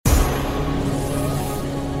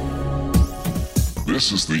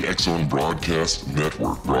This is the X-Zone Broadcast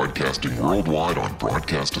Network, broadcasting worldwide on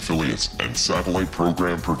broadcast affiliates and satellite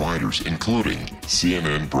program providers, including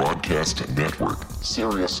CNN Broadcast Network,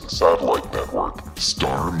 Sirius Satellite Network,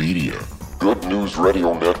 Star Media, Good News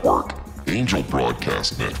Radio Network, Angel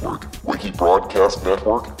Broadcast Network, Wiki Broadcast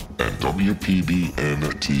Network, and WPBN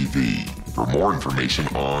TV. For more information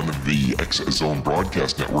on the X-Zone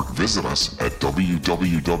Broadcast Network, visit us at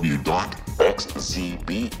www.xzbn.net.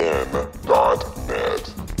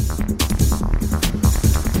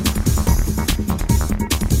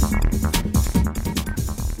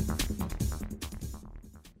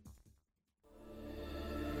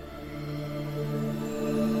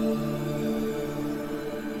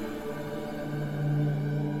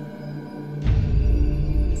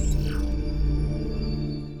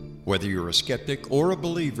 Whether you're a skeptic or a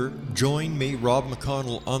believer, join me, Rob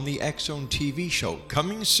McConnell, on the X-Zone TV show,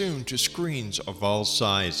 coming soon to screens of all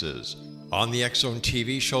sizes. On the X-Zone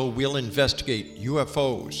TV show, we'll investigate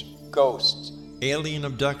UFOs, ghosts, alien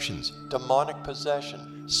abductions, demonic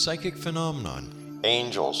possession, psychic phenomenon,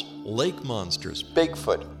 angels, lake monsters,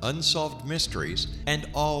 Bigfoot, unsolved mysteries, and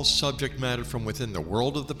all subject matter from within the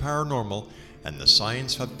world of the paranormal and the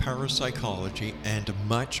science of parapsychology, and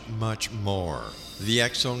much, much more. The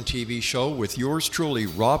X-Zone TV show with yours truly,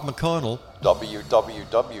 Rob McConnell,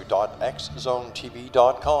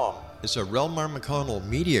 www.xzonetv.com, is a Relmar McConnell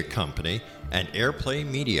media company and Airplay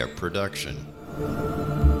Media production.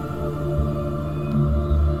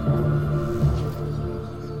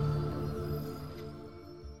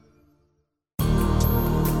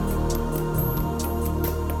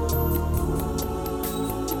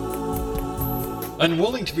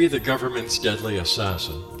 Unwilling to be the government's deadly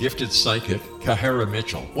assassin, gifted psychic Kahara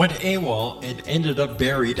Mitchell went AWOL and ended up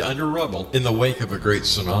buried under rubble in the wake of a great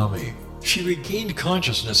tsunami. She regained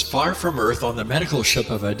consciousness far from Earth on the medical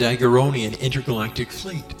ship of a Dagaronian intergalactic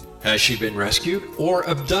fleet. Has she been rescued or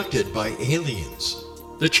abducted by aliens?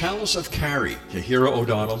 The Chalice of Carrie, Kahira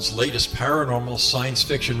O'Donnell's latest paranormal science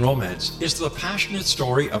fiction romance, is the passionate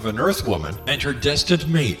story of an Earth woman and her destined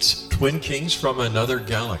mates, twin kings from another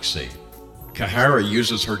galaxy. Kahara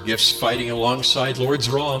uses her gifts fighting alongside Lords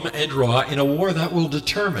Rom and Ra in a war that will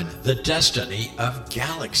determine the destiny of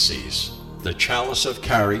galaxies. The Chalice of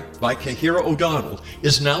Carrie by Kahira O'Donnell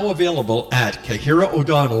is now available at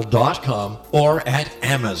KahiraO'Donnell.com or at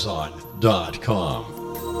Amazon.com.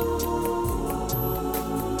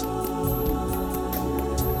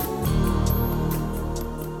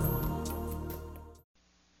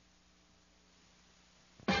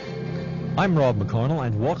 I'm Rob McConnell,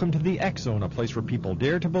 and welcome to the X-Zone, a place where people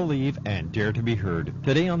dare to believe and dare to be heard.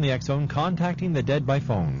 Today on the X-Zone, contacting the dead by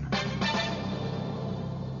phone.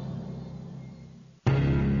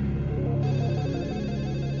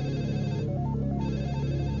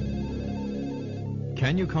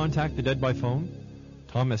 Can you contact the dead by phone?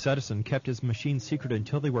 Thomas Edison kept his machine secret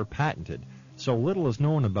until they were patented, so little is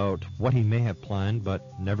known about what he may have planned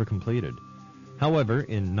but never completed. However,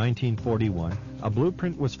 in 1941, a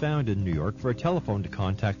blueprint was found in New York for a telephone to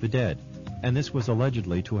contact the dead, and this was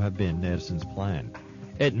allegedly to have been Edison's plan.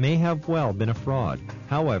 It may have well been a fraud.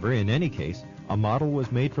 However, in any case, a model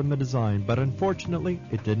was made from the design, but unfortunately,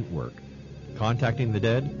 it didn't work. Contacting the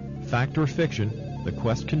dead, fact or fiction, the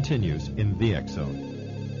quest continues in the X-Zone.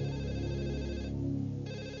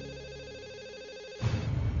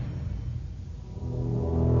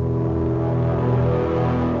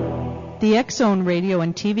 The X-Zone radio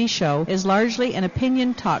and TV show is largely an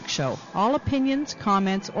opinion talk show. All opinions,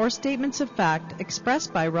 comments, or statements of fact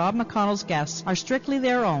expressed by Rob McConnell's guests are strictly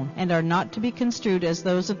their own and are not to be construed as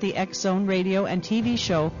those of the X-Zone radio and TV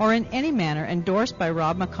show or in any manner endorsed by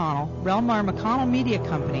Rob McConnell, Relmar McConnell Media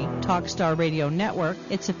Company, Talkstar Radio Network,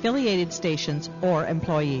 its affiliated stations, or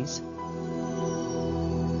employees.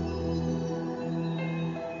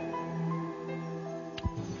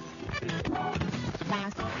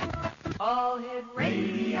 All Hit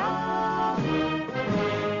Radio.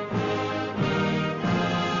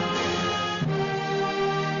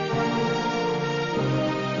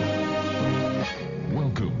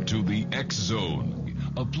 Welcome to the X-Zone,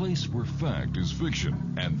 a place where fact is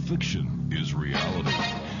fiction and fiction is reality.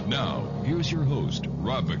 Now, here's your host,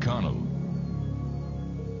 Rob McConnell.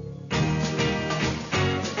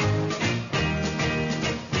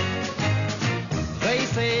 They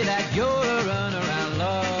say that you're a runaround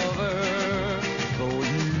lover, though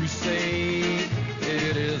you say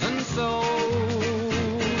it isn't so.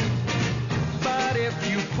 But if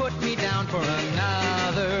you put me down for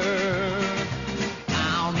another,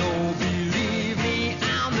 I'll know, believe me,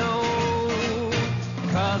 I'll know.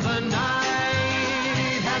 'Cause a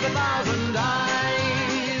night has 1,000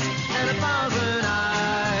 eyes, and 1,000 eyes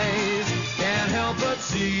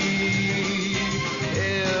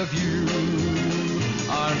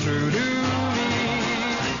true to me.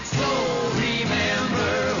 So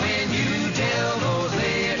remember when you tell those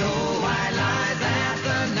little white lies that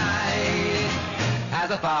the night has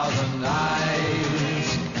 1,000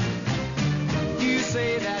 eyes. You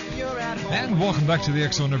say that you're at home. And welcome back to the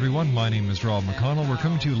X Zone, everyone. My name is Rob McConnell. We're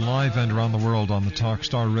coming to you live and around the world on the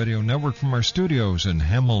Talkstar Radio Network from our studios in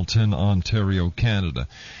Hamilton, Ontario, Canada.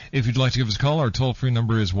 If you'd like to give us a call, our toll-free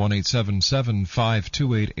number is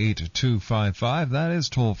 1-877-528-8255. That is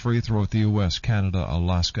toll-free throughout the U.S., Canada,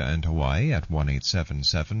 Alaska, and Hawaii at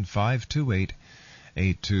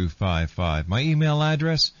 1-877-528-8255. My email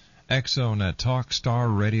address,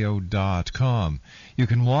 xzone@talkstarradio.com. You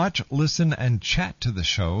can watch, listen, and chat to the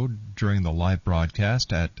show during the live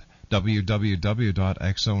broadcast at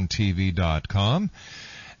www.xzonetv.com.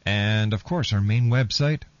 And, of course, our main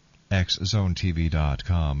website,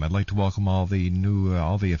 xzonetv.com. I'd like to welcome all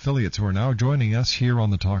the affiliates who are now joining us here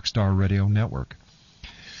on the Talkstar Radio Network.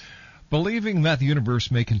 Believing that the universe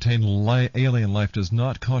may contain alien life does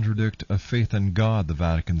not contradict a faith in God, the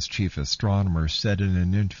Vatican's chief astronomer said in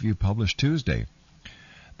an interview published Tuesday.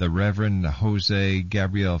 The Reverend Jose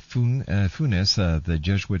Gabriel Funes, the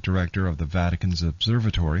Jesuit director of the Vatican's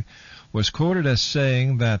observatory, was quoted as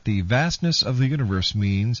saying that the vastness of the universe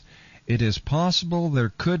means it is possible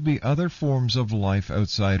there could be other forms of life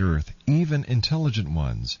outside Earth, even intelligent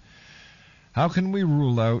ones. How can we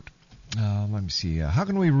rule out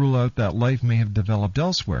that life may have developed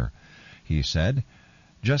elsewhere? He said,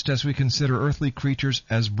 just as we consider earthly creatures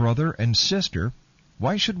as brother and sister,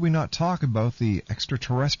 why should we not talk about the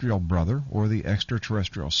extraterrestrial brother or the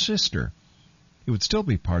extraterrestrial sister? It would still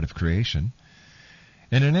be part of creation.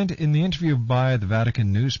 And in the interview by the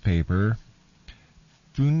Vatican newspaper,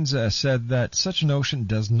 Funes said that such a notion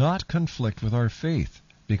does not conflict with our faith,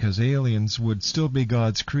 because aliens would still be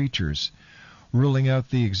God's creatures. Ruling out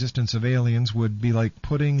the existence of aliens would be like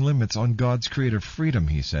putting limits on God's creative freedom,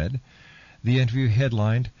 he said. The interview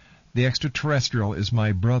headlined, "The Extraterrestrial is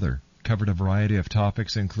My Brother," covered a variety of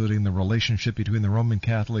topics, including the relationship between the Roman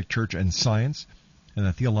Catholic Church and science, and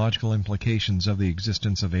the theological implications of the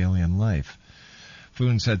existence of alien life.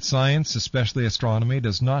 Foon said science, especially astronomy,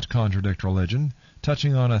 does not contradict religion,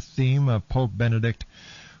 touching on a theme of Pope Benedict,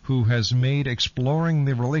 who has made exploring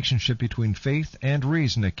the relationship between faith and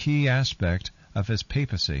reason a key aspect of his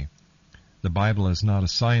papacy. The Bible is not a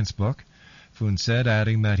science book, Foon said,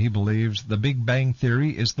 adding that he believes the Big Bang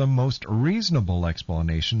Theory is the most reasonable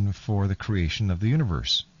explanation for the creation of the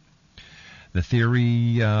universe. The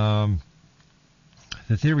theory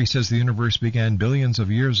says the universe began billions of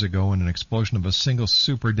years ago in an explosion of a single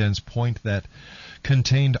superdense point that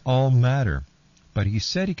contained all matter. But he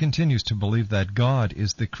said he continues to believe that God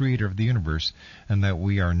is the creator of the universe and that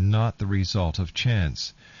we are not the result of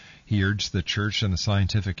chance. He urged the Church and the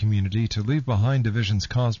scientific community to leave behind divisions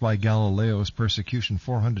caused by Galileo's persecution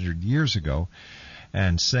 400 years ago,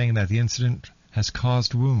 and saying that the incident has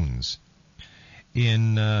caused wounds.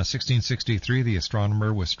 In 1663, the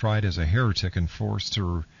astronomer was tried as a heretic and forced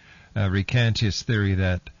to recant his theory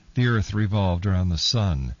that the Earth revolved around the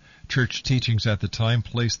Sun. Church teachings at the time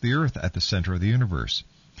placed the Earth at the center of the universe.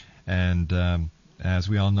 And as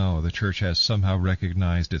we all know, the Church has somehow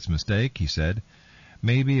recognized its mistake, he said.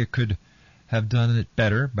 Maybe it could have done it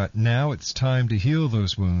better, but now it's time to heal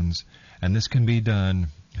those wounds, and this can be done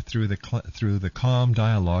through the calm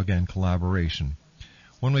dialogue and collaboration.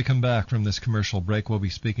 When we come back from this commercial break, we'll be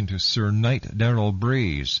speaking to Sir Knight DARYL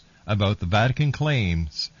BREESE about the Vatican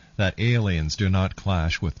claims that aliens do not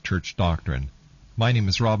clash with church doctrine. My name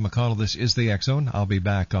is Rob McConnell. This is the X Zone. I'll be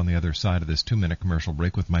back on the other side of this 2-minute commercial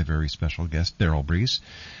break with my very special guest, DARYL BREESE,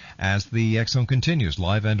 as the X Zone continues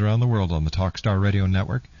live and around the world on the Talkstar Radio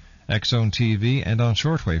Network, X Zone TV, and on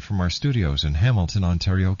shortwave from our studios in Hamilton,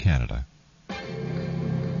 Ontario, Canada.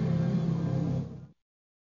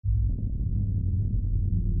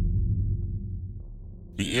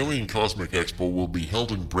 The Alien Cosmic Expo will be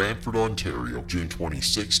held in Brantford, Ontario, June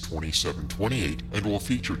 26, 27, 28, and will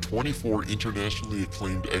feature 24 internationally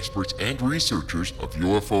acclaimed experts and researchers of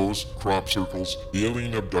UFOs, crop circles,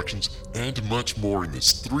 alien abductions, and much more in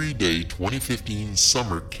this 3-day 2015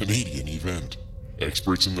 summer Canadian event.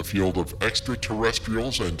 Experts in the field of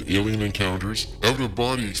extraterrestrials and alien encounters,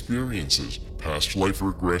 out-of-body experiences, past life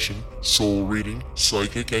regression, soul reading,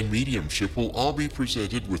 psychic, and mediumship will all be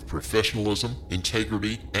presented with professionalism,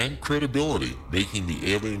 integrity, and credibility, making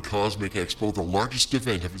the Alien Cosmic Expo the largest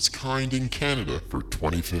event of its kind in Canada for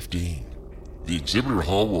 2015. The exhibitor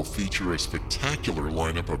hall will feature a spectacular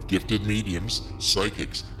lineup of gifted mediums,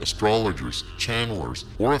 psychics, astrologers, channelers,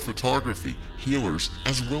 aura photography, healers,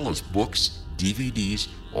 as well as books, DVDs,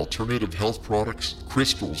 alternative health products,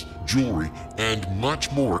 crystals, jewelry, and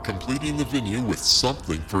much more, completing the venue with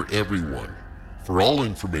something for everyone. For all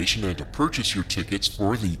information and to purchase your tickets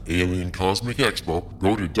for the Alien Cosmic Expo,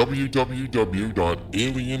 go to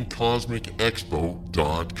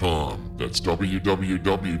www.aliencosmicexpo.com. That's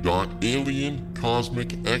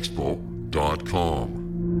www.aliencosmicexpo.com.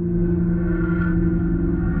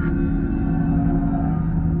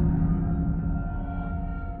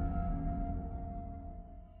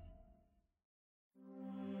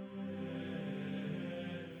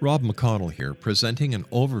 Rob McConnell here, presenting an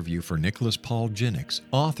overview for Nicholas Paul Jennings,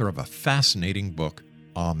 author of a fascinating book,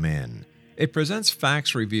 Amen. It presents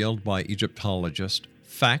facts revealed by Egyptologists,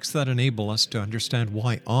 facts that enable us to understand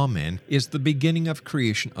why Amen is the beginning of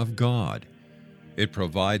creation of God. It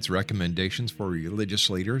provides recommendations for religious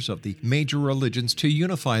leaders of the major religions to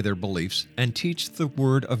unify their beliefs and teach the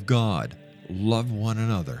Word of God. Love one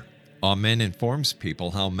another. Amen informs people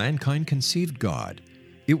how mankind conceived God.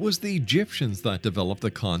 It was the Egyptians that developed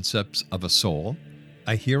the concepts of a soul,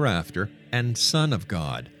 a hereafter, and Son of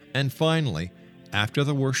God. And finally, after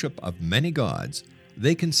the worship of many gods,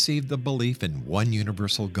 they conceived the belief in one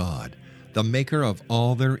universal God, the maker of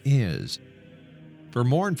all there is. For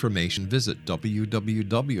more information, visit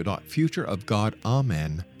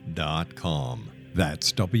www.futureofgodamen.com.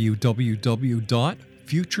 That's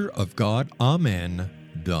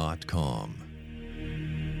www.futureofgodamen.com.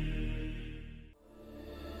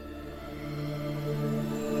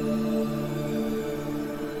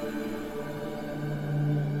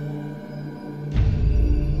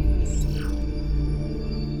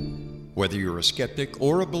 Whether you're a skeptic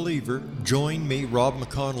or a believer, join me, Rob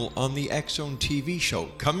McConnell, on the X-Zone TV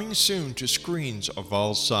show, coming soon to screens of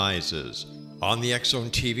all sizes. On the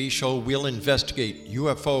X-Zone TV show, we'll investigate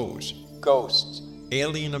UFOs, ghosts,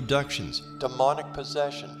 alien abductions, demonic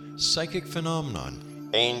possession, psychic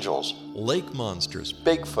phenomenon, angels, lake monsters,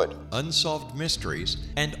 Bigfoot, unsolved mysteries,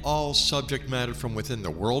 and all subject matter from within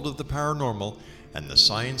the world of the paranormal and the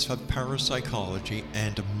science of parapsychology,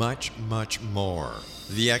 and much, much more.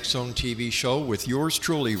 The X-Zone TV show with yours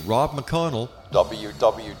truly, Rob McConnell,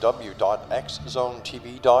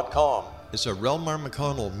 www.xzonetv.com, is a Relmar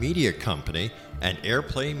McConnell media company and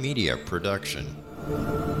Airplay Media production.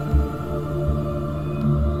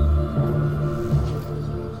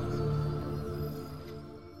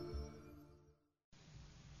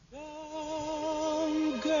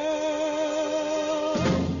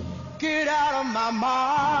 Get out of my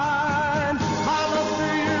mind. My love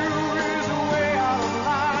for you is way out of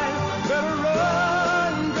line. Better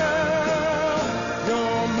run, girl.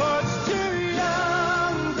 You're much too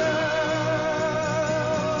young, girl.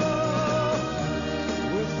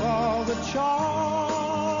 With all the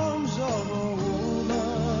charms of a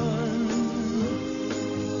woman,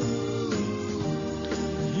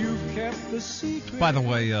 you've kept the secret. By the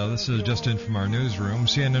way, this is just in from our newsroom.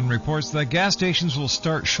 CNN reports that gas stations will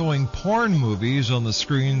start showing porn movies on the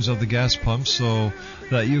screens of the gas pumps so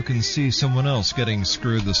that you can see someone else getting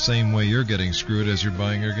screwed the same way you're getting screwed as you're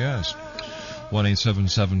buying your gas.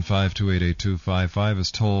 1-877-528-8255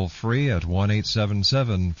 is toll free at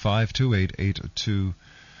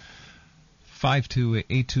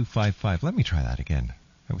 1-877-528-8255. Let me try that again.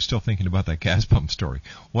 I was still thinking about that gas pump story.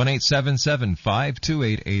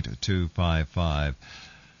 1-877-528-8255.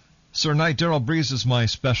 Sir Knight, DARYL BREESE is my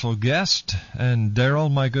special guest. And DARYL,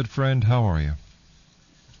 my good friend, how are you?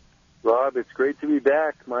 Rob, it's great to be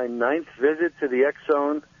back. My 9th visit to the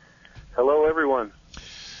X-Zone. Hello, everyone.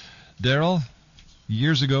 DARYL,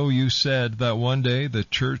 years ago you said that one day the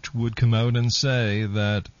church would come out and say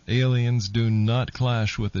that aliens do not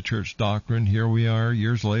clash with the church doctrine. Here we are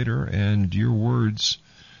years later, and your words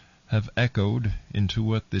have echoed into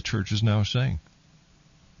what the church is now saying.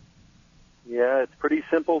 Yeah, it's pretty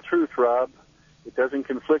simple truth, Rob. It doesn't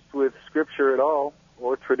conflict with Scripture at all,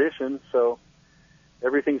 or tradition, so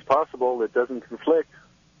everything's possible. It doesn't conflict.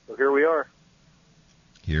 So here we are.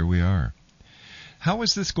 Here we are. How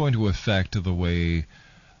is this going to affect the way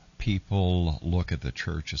people look at the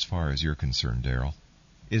church as far as you're concerned, DARYL?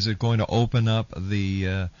 Is it going to open up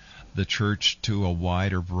the church to a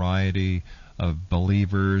wider variety of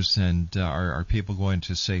believers, and are people going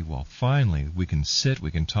to say, well, finally, we can sit,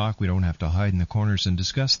 we can talk, we don't have to hide in the corners and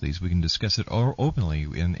discuss these. We can discuss it openly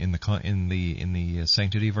in the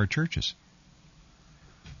sanctity of our churches.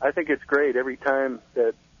 I think it's great every time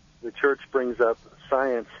that the church brings up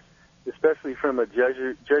science, especially from a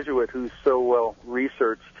Jesuit who's so well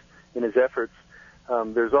researched in his efforts.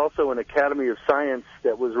 There's also an Academy of Science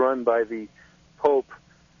that was run by the Pope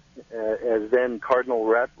as then Cardinal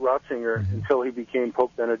Ratzinger until he became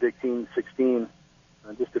Pope Benedict XVI.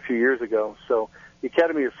 just a few years ago. So the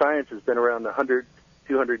Academy of Science has been around 100,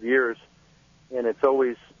 200 years, and it's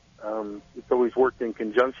always worked in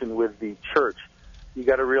conjunction with the church. You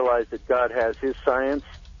got to realize that God has His science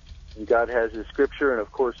and God has His Scripture, and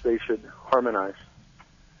of course they should harmonize.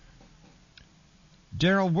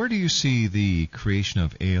 DARYL, where do you see the creation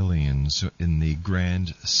of aliens in the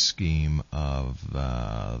grand scheme of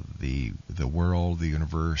the world, the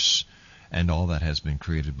universe, and all that has been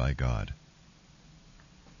created by God?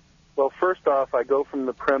 Well, first off, I go from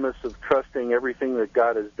the premise of trusting everything that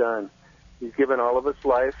God has done. He's given all of us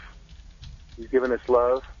life. He's given us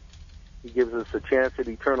love. He gives us a chance at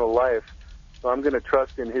eternal life. So I'm going to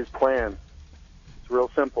trust in His plan. It's real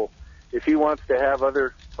simple. If He wants to have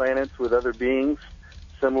other planets with other beings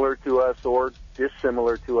similar to us or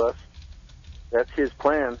dissimilar to us, that's His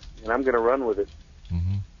plan, and I'm going to run with it.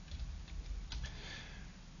 Mm-hmm.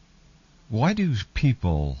 Why do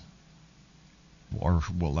people, or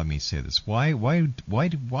well, let me say this: why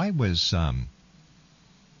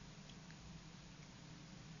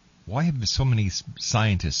have so many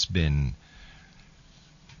scientists been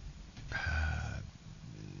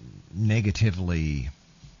negatively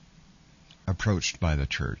approached by the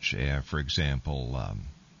church? For example,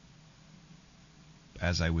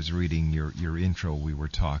 as I was reading your intro, we were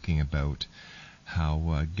talking about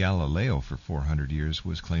how Galileo for 400 years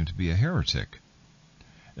was claimed to be a heretic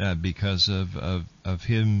because of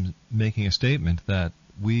him making a statement that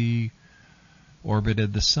we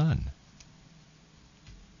orbited the sun.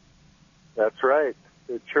 That's right.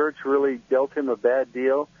 The church really dealt him a bad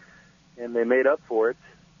deal, and they made up for it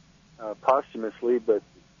posthumously, but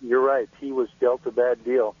you're right, he was dealt a bad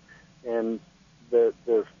deal. And the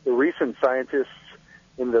recent scientists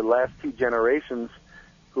in the last 2 generations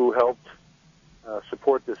who helped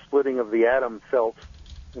support the splitting of the atom felt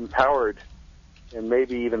empowered and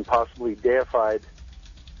maybe even possibly deified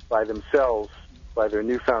by themselves, by their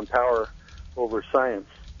newfound power over science.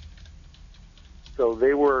 So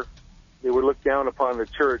they were looked down upon the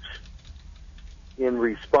church in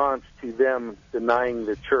response to them denying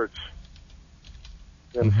the church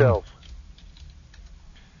themselves. Mm-hmm.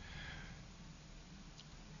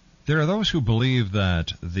 There are those who believe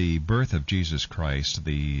that the birth of Jesus Christ,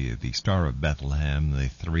 the Star of Bethlehem, the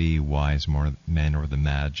 3 wise men or the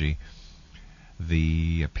Magi,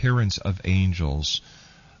 the appearance of angels,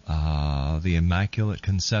 the Immaculate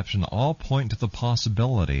Conception, all point to the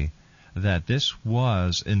possibility that this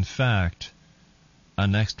was, in fact,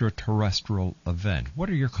 an extraterrestrial event. What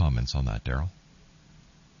are your comments on that, DARYL?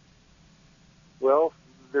 Well,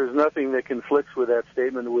 there's nothing that conflicts with that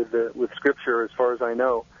statement with Scripture, as far as I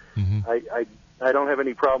know. Mm-hmm. I don't have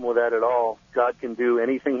any problem with that at all. God can do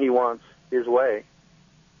anything He wants His way.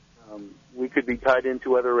 We could be tied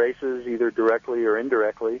into other races, either directly or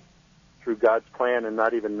indirectly, through God's plan and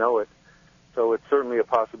not even know it. So it's certainly a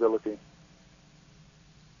possibility.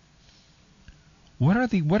 What are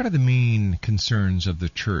the main concerns of the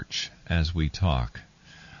church as we talk?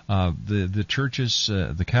 The churches,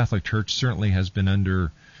 the Catholic Church certainly has been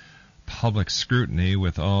under public scrutiny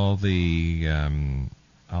with all the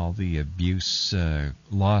abuse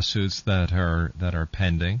lawsuits that are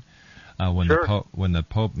pending. When Sure. the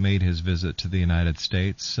Pope made his visit to the United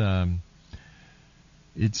States,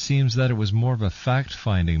 it seems that it was more of a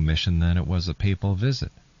fact-finding mission than it was a papal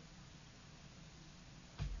visit.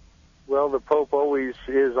 Well, the Pope always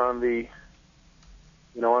is on the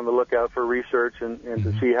lookout for research and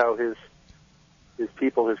Mm-hmm. to see how his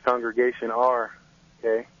people, his congregation are.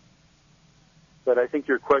 Okay, but I think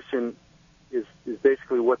your question is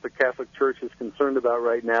basically what the Catholic Church is concerned about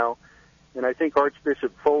right now, and I think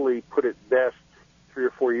Archbishop Foley put it best 3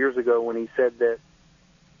 or 4 years ago when he said that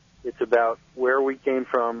it's about where we came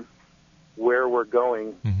from, where we're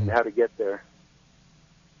going, Mm-hmm. and how to get there.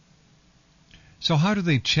 So how do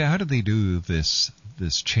they do this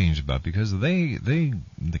change about? Because the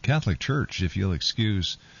Catholic Church, if you'll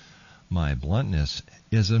excuse my bluntness,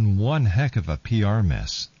 is in one heck of a PR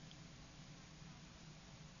mess.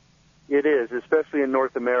 It is, especially in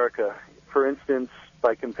North America. For instance,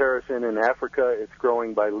 by comparison, in Africa, it's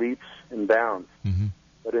growing by leaps and bounds. Mm-hmm.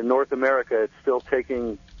 But in North America, it's still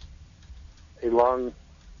taking a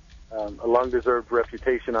long-deserved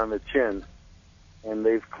reputation on the chin. And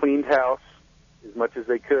they've cleaned house as much as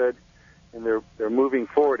they could, and they're moving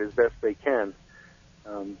forward as best they can.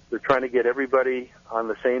 They're trying to get everybody on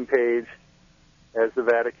the same page as the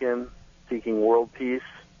Vatican, seeking world peace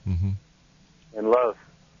Mm-hmm. and love.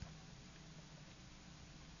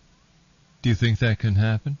 Do you think that can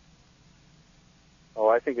happen? Oh,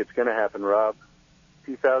 I think it's going to happen, Rob.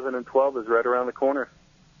 2012 is right around the corner.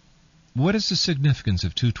 What is the significance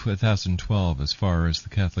of 2012 as far as the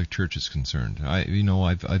Catholic Church is concerned? I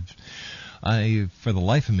for the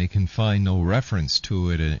life of me can find no reference to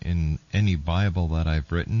it in any Bible that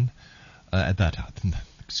I've written.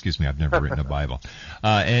 Excuse me, I've never written a Bible.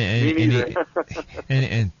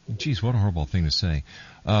 And geez, what a horrible thing to say.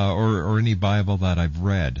 Or any Bible that I've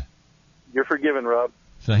read. You're forgiven, Rob.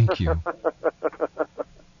 Thank you.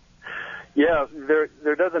 Yeah,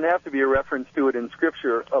 there doesn't have to be a reference to it in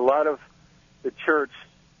Scripture. A lot of the church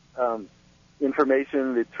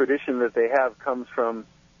information, the tradition that they have, comes from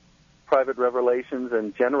private revelations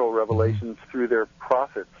and general revelations through their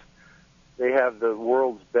prophets. They have the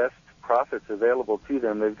world's best prophets available to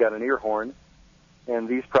them. They've got an ear horn, and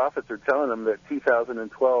these prophets are telling them that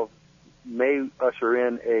 2012 may usher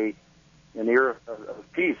in an era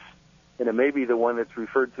of peace, and it may be the one that's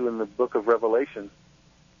referred to in the book of Revelation.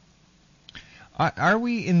 Are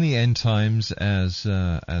we in the end times as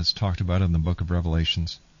talked about in the book of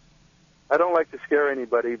Revelations? I don't like to scare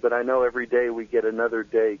anybody, but I know every day we get another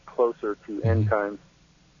day closer to end times.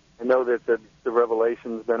 I know that the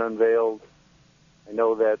Revelation's been unveiled. I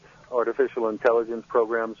know that artificial intelligence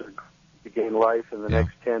programs are to gain life in the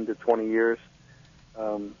next 10 to 20 years.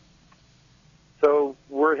 So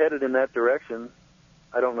we're headed in that direction.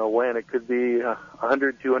 I don't know when. It could be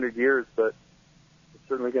 100, 200 years, but it's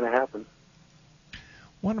certainly going to happen.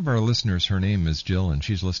 One of our listeners, her name is Jill, and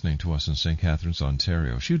she's listening to us in St. Catharines,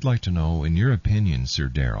 Ontario. She'd like to know, in your opinion,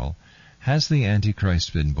 Sir Daryl, has the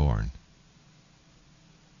Antichrist been born?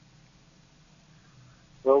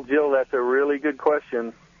 Well, Jill, that's a really good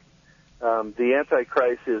question. The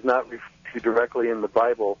Antichrist is not referred to directly in the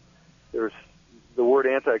Bible. The word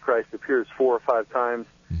Antichrist appears 4 or 5 times,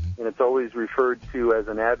 and it's always referred to as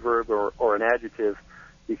an adverb or an adjective,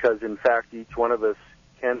 because, in fact, each one of us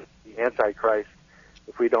can be Antichrist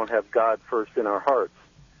if we don't have God first in our hearts.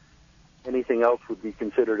 Anything else would be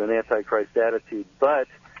considered an Antichrist attitude. But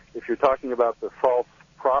if you're talking about the false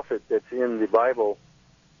prophet that's in the Bible,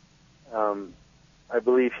 I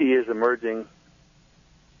believe he is emerging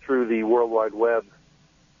through the World Wide Web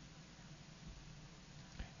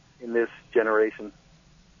in this generation.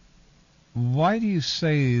 Why do you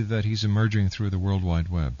say that he's emerging through the World Wide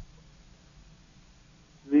Web?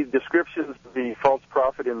 The descriptions of the false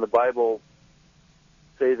prophet in the Bible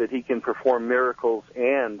say that he can perform miracles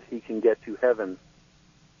and he can get to heaven.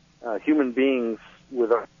 Human beings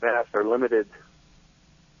with our past are limited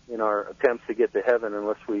in our attempts to get to heaven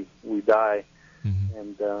unless we die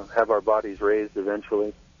and have our bodies raised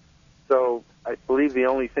eventually. So I believe the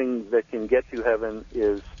only thing that can get to heaven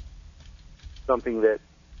is something that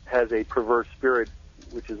has a perverse spirit,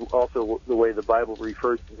 which is also the way the Bible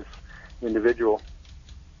refers to this individual.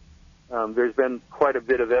 There's been quite a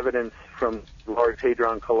bit of evidence from the Large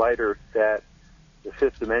Hadron Collider that the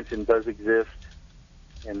fifth dimension does exist,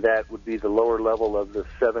 and that would be the lower level of the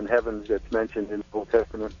 7 heavens that's mentioned in the Old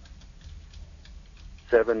Testament.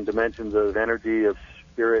 7 dimensions of energy, of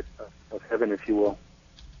spirit, of heaven, if you will.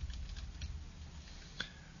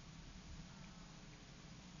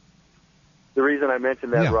 The reason I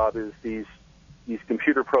mention that, Rob, is these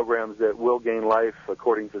computer programs that will gain life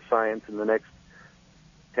according to science in the next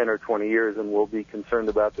 10 or 20 years, and will be concerned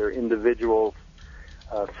about their individual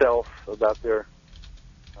self, about their,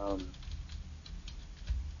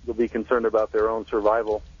 they'll be concerned about their own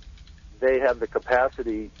survival. They have the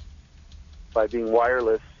capacity, by being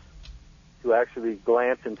wireless, to actually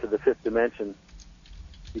glance into the fifth dimension,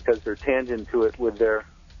 because they're tangent to it with their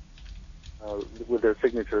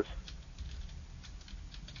signatures.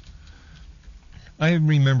 I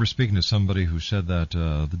remember speaking to somebody who said that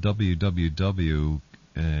the www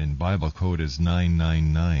in Bible code is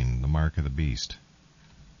 999, the mark of the beast.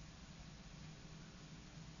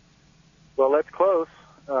 Well, that's close.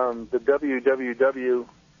 The www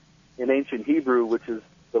in ancient Hebrew, which is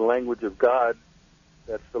the language of God,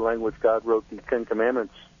 that's the language God wrote the 10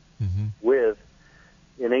 Commandments with.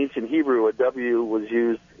 In ancient Hebrew, a W was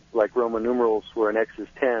used like Roman numerals, where an X is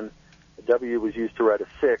 10. A W was used to write a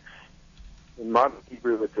 6. In modern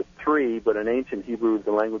Hebrew, it's a 3, but in ancient Hebrew,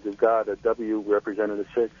 the language of God, a W represented a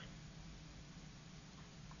 6.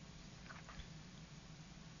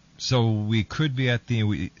 So we could be at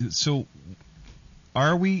so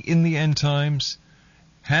are we in the end times?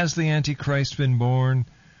 Has the Antichrist been born?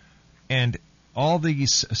 And all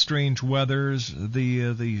these strange weathers,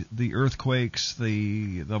 the earthquakes,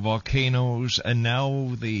 the volcanoes, and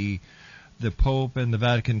now the Pope and the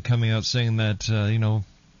Vatican coming out saying that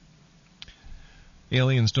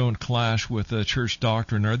aliens don't clash with church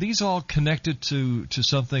doctrine. Are these all connected to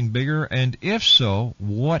something bigger? And if so,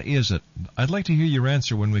 what is it? I'd like to hear your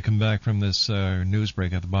answer when we come back from this news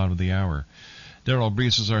break at the bottom of the hour. DARYL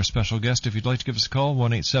BREESE is our special guest. If you'd like to give us a call,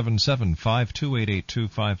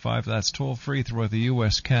 1-877-528-8255. That's toll-free throughout the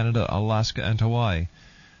U.S., Canada, Alaska, and Hawaii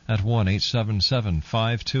at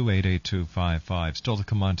 1-877-528-8255. Still to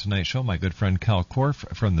come on tonight's show, my good friend Cal Korff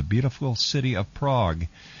from the beautiful city of Prague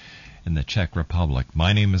in the Czech Republic.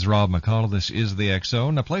 My name is Rob McConnell. This is the X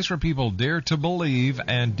Zone, a place where people dare to believe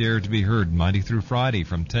and dare to be heard Monday through Friday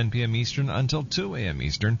from 10 p.m. Eastern until 2 a.m.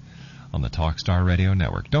 Eastern on the Talkstar Radio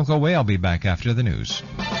Network. Don't go away. I'll be back after the news.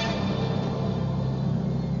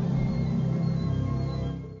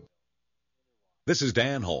 This is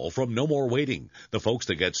Dan Hall from No More Waiting, the folks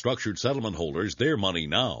that get structured settlement holders their money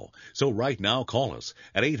now. So right now, call us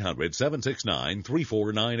at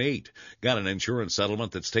 800-769-3498. Got an insurance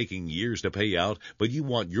settlement that's taking years to pay out, but you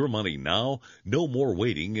want your money now? No More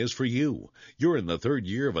Waiting is for you. You're in the third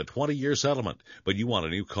year of a 20-year settlement, but you want a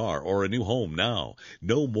new car or a new home now.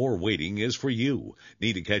 No More Waiting is for you.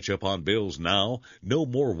 Need to catch up on bills now? No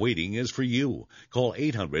More Waiting is for you. Call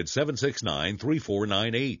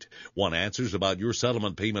 800-769-3498. Want answers about your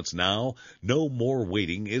settlement payments now? No More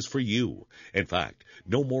Waiting is for you. In fact,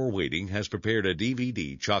 No More Waiting has prepared a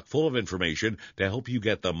DVD chock full of information to help you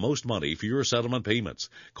get the most money for your settlement payments.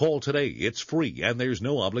 Call today. It's free and there's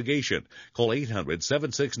no obligation. Call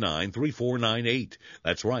 800-769-3498.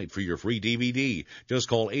 That's right, for your free DVD. Just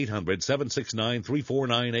call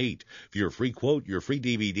 800-769-3498. For your free quote, your free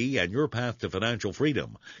DVD, and your path to financial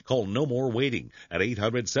freedom. Call No More Waiting at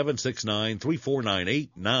 800-769-3498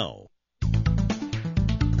 now.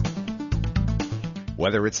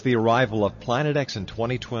 Whether it's the arrival of Planet X in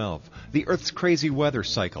 2012, the Earth's crazy weather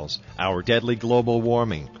cycles, our deadly global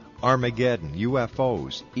warming, Armageddon,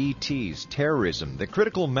 UFOs, ETs, terrorism, the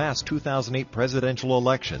critical mass 2008 presidential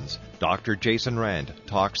elections, Dr. Jason Rand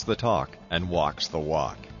talks the talk and walks the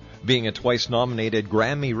walk. Being a twice-nominated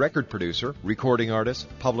Grammy record producer, recording artist,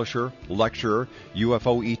 publisher, lecturer,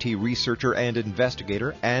 UFO ET researcher and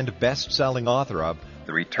investigator, and best-selling author of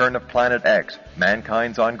The Return of Planet X,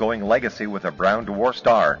 Mankind's Ongoing Legacy with a Brown Dwarf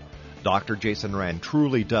Star, Dr. Jason Rand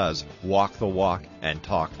truly does walk the walk and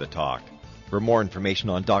talk the talk. For more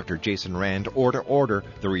information on Dr. Jason Rand or to order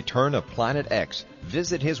The Return of Planet X,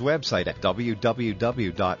 visit his website at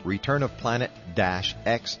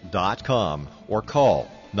www.returnofplanet-x.com or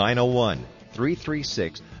call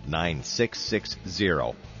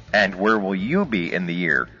 901-336-9660. And where will you be in the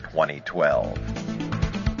year 2012?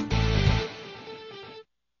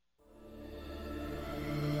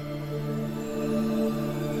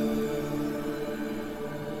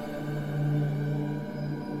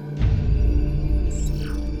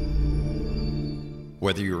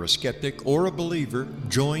 Whether you're a skeptic or a believer,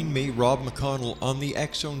 join me, Rob McConnell, on the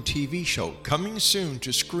X Zone TV show, coming soon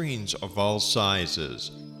to screens of all sizes.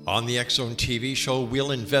 On the X Zone TV show, we'll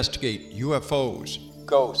investigate UFOs,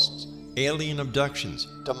 ghosts, alien abductions,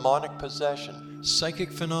 demonic possession,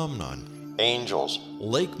 psychic phenomenon, angels,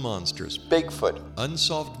 lake monsters, Bigfoot,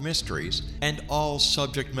 unsolved mysteries, and all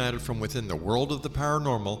subject matter from within the world of the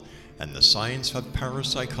paranormal and the science of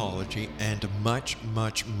parapsychology, and much,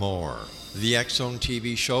 much more. The X Zone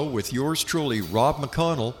TV show with yours truly, Rob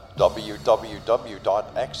McConnell,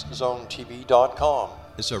 www.xzonetv.com,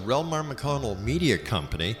 is a Relmar McConnell media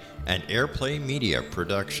company and Airplay Media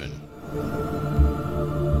production.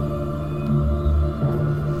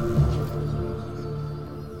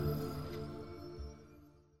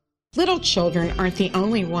 Little children aren't the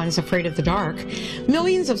only ones afraid of the dark.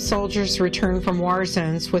 Millions of soldiers return from war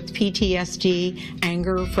zones with PTSD,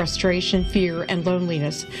 anger, frustration, fear, and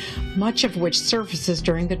loneliness, much of which surfaces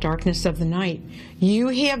during the darkness of the night. You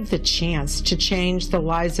have the chance to change the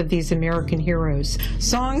lives of these American heroes.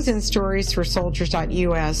 Songs and Stories for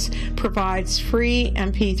Soldiers.us provides free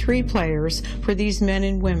MP3 players for these men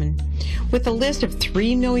and women. With a list of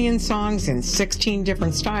 3 million songs in 16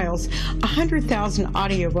 different styles, 100,000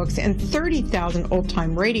 audiobooks, and 30,000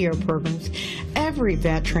 old-time radio programs, every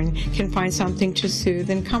veteran can find something to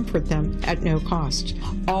soothe and comfort them at no cost.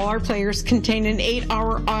 All our players contain an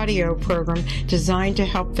 8-hour audio program designed to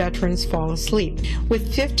help veterans fall asleep.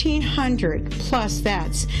 With 1,500 plus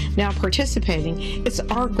vets now participating, it's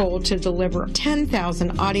our goal to deliver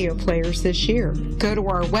 10,000 audio players this year. Go to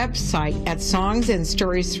our website at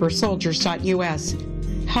songsandstoriesforsoldiers.us.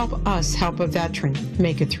 Help us help a veteran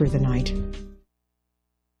make it through the night.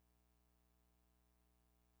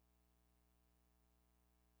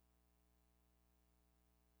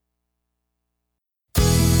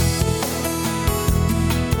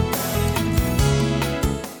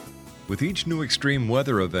 With With each new extreme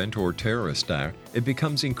weather event or terrorist act, it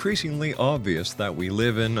becomes increasingly obvious that we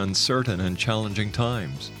live in uncertain and challenging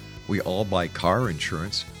times. We all buy car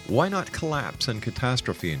insurance. Why not collapse and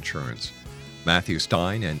catastrophe insurance? Matthew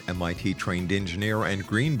Stein, an MIT-trained engineer and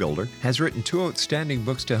green builder, has written 2 outstanding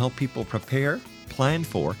books to help people prepare, plan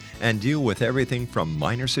for, and deal with everything from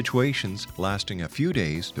minor situations lasting a few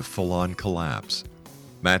days to full-on collapse.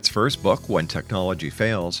 Matt's first book, When Technology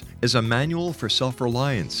Fails, is a manual for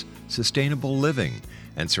self-reliance, sustainable living,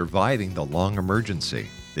 and surviving the long emergency.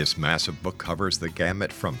 This massive book covers the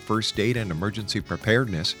gamut from first aid and emergency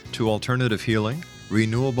preparedness to alternative healing,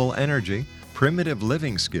 renewable energy, primitive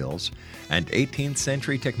living skills, and 18th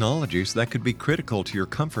century technologies that could be critical to your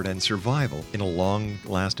comfort and survival in a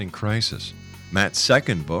long-lasting crisis. Matt's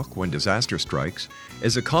second book, When Disaster Strikes,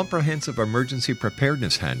 is a comprehensive emergency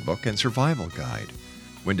preparedness handbook and survival guide.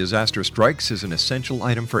 When Disaster Strikes is an essential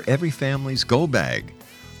item for every family's go bag.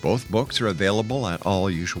 Both books are available at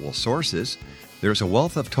all usual sources. There's a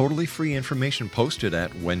wealth of totally free information posted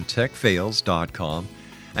at whentechfails.com,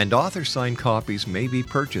 and author-signed copies may be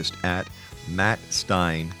purchased at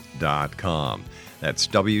mattstein.com. That's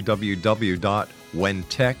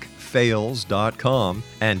www.whentechfails.com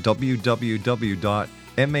and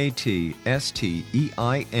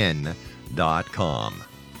www.mattstein.com.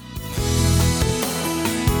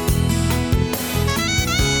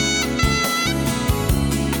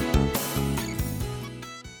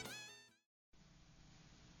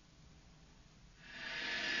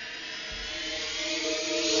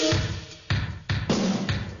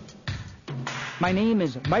 My name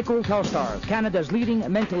is Michael Telstar, Canada's leading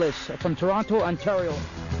mentalist from Toronto, Ontario.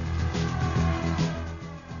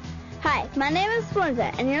 Hi, my name is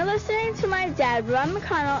Splenda, and you're listening to my dad, Rob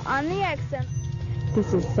McConnell, on the XM.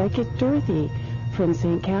 This is Psychic Dorothy from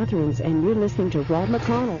St. Catharines, and you're listening to Rob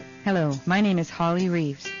McConnell. Hello, my name is Holly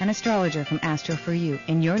Reeves, an astrologer from Astro For You,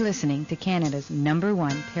 and you're listening to Canada's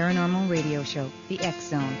 #1 paranormal radio show, The X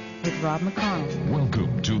Zone, with Rob McConnell.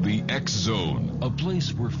 Welcome to The X Zone, a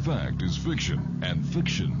place where fact is fiction and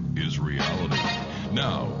fiction is reality.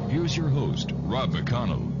 Now, here's your host, Rob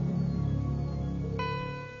McConnell.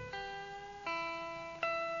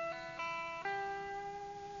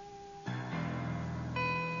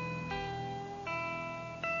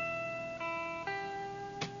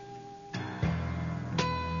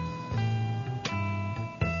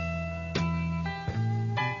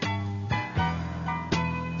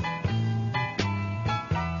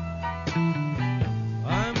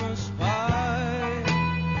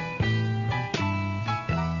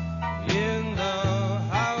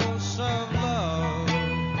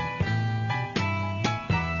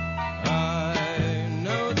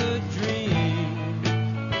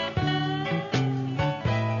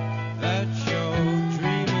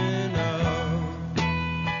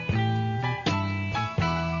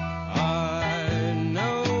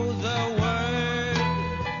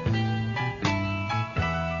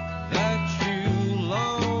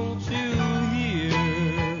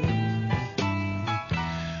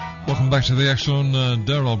 Back to the X Zone.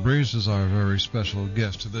 DARYL BREESE is our very special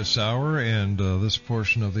guest this hour, and this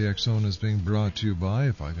portion of the X Zone is being brought to you by,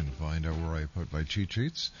 if I can find out where I put my cheat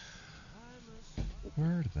sheets.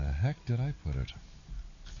 Where the heck did I put it?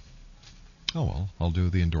 Oh well, I'll do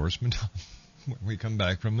the endorsement when we come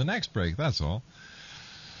back from the next break, that's all.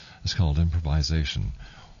 It's called improvisation.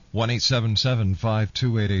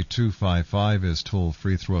 1-877-528-8255 is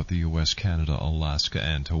toll-free throughout the U.S., Canada, Alaska,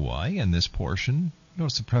 and Hawaii, and this portion...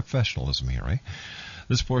 Notice the professionalism here, eh?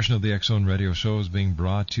 This portion of the X Zone Radio Show is being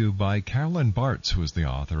brought to you by Carolyn Bartz, who is the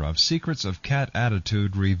author of Secrets of Cat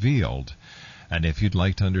Attitude Revealed. And if you'd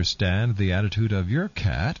like to understand the attitude of your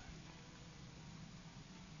cat,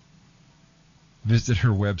 visit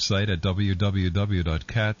her website at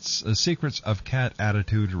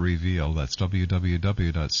www.secretsofcatattitude.revealed. That's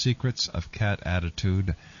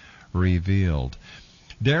www.secretsofcatattitude.revealed.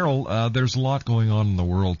 DARYL, there's a lot going on in the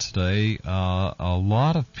world today. A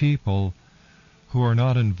lot of people who are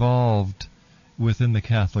not involved within the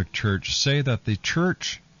Catholic Church say that the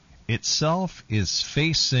Church itself is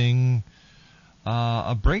facing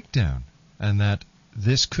a breakdown, and that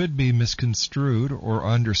this could be misconstrued or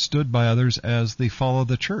understood by others as the fall of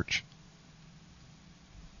the Church.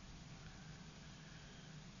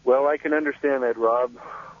 Well, I can understand that, Rob.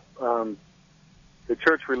 The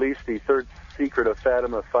Church released the third secret of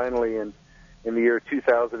Fatima finally in the year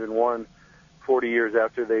 2001, 40 years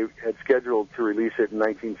after they had scheduled to release it in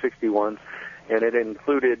 1961, and it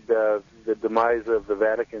included the demise of the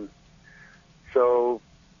Vatican. So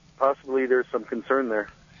possibly there's some concern there.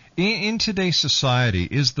 In today's society,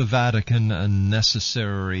 is the Vatican a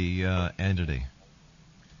necessary entity?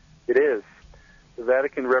 It is. The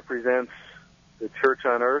Vatican represents the church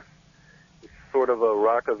on earth. It's sort of a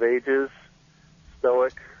rock of ages,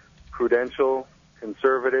 stoic, prudential,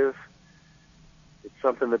 conservative. It's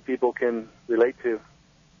something that people can relate to.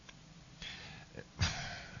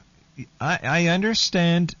 I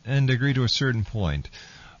understand and agree to a certain point,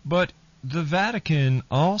 but the Vatican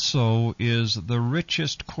also is the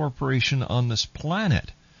richest corporation on this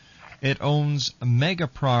planet. It owns mega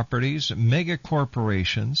properties, mega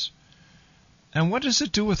corporations. And what does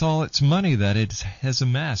it do with all its money that it has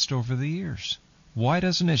amassed over the years? Why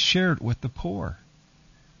doesn't it share it with the poor?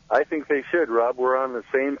 I think they should, Rob. We're on the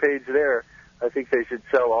same page there. I think they should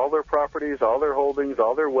sell all their properties, all their holdings,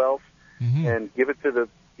 all their wealth, and give it to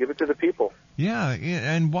the people. Yeah,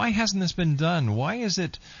 and why hasn't this been done? Why is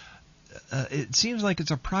it? It seems like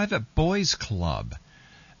it's a private boys' club.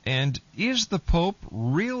 And is the Pope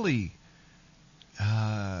really?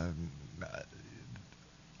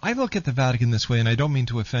 I look at the Vatican this way, and I don't mean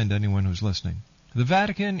to offend anyone who's listening. The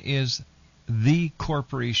Vatican is the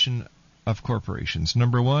corporation of corporations.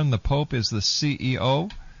 Number one, the Pope is the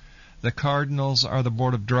CEO. The cardinals are the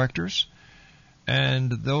board of directors.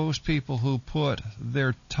 And those people who put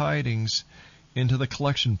their tidings into the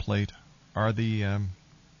collection plate are the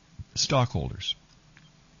stockholders.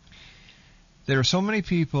 There are so many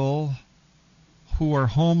people who are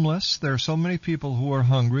homeless. There are so many people who are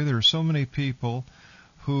hungry. There are so many people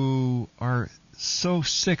who are so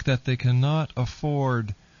sick that they cannot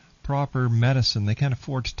afford proper medicine. They can't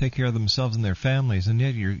afford to take care of themselves and their families. And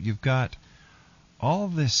yet you've got all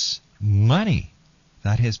this money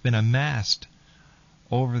that has been amassed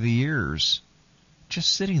over the years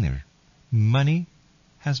just sitting there. Money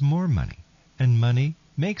has more money, and money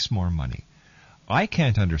makes more money. I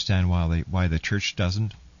can't understand why the church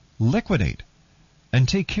doesn't liquidate and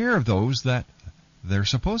take care of those that they're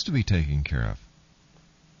supposed to be taking care of.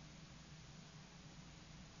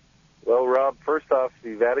 Well, Rob, first off,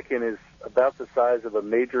 the Vatican is about the size of a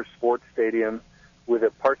major sports stadium with a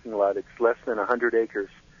parking lot. It's less than 100 acres.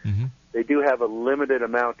 Mm-hmm. They do have a limited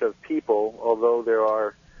amount of people, although there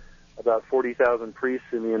are about 40,000 priests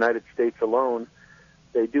in the United States alone.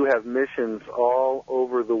 They do have missions all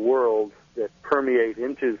over the world that permeate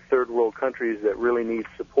into third world countries that really need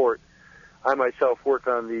support. I myself work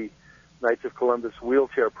on the Knights of Columbus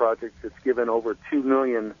wheelchair project that's given over 2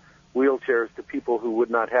 million wheelchairs to people who would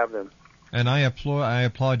not have them. And I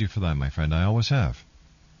applaud you for that, my friend. I always have.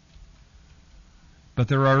 But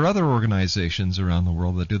there are other organizations around the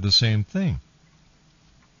world that do the same thing.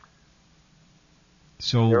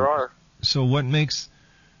 So there are. So what makes...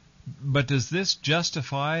 But does this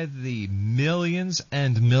justify the millions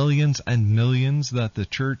and millions and millions that the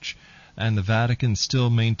Church and the Vatican still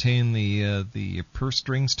maintain the purse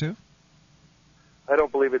strings to? I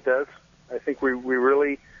don't believe it does. I think we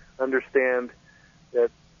really understand that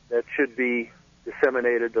should be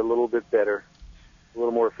disseminated a little bit better, a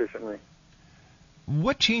little more efficiently.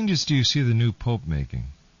 What changes do you see the new Pope making?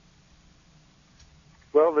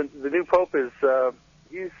 Well, the new Pope is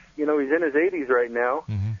he's in his 80s right now.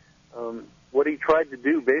 Mm-hmm. What he tried to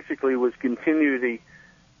do basically was continue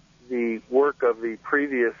the work of the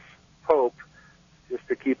previous Pope, just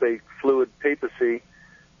to keep a fluid papacy.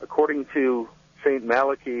 According to St.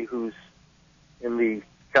 Malachy, who's in the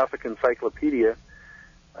Catholic Encyclopedia,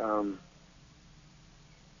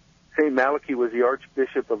 St. Malachy was the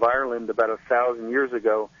Archbishop of Ireland about 1,000 years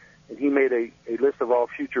ago, and he made a list of all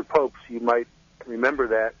future popes. You might remember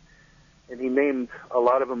that. And he named a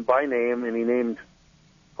lot of them by name, and he named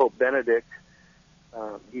Pope Benedict.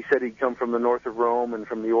 He said he'd come from the north of Rome and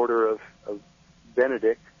from the order of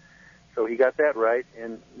Benedict. So he got that right,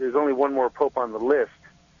 and there's only one more pope on the list.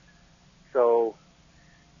 So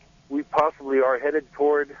we possibly are headed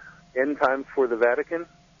toward end times for the Vatican,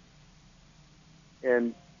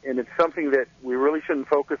 and it's something that we really shouldn't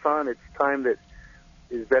focus on. It's time that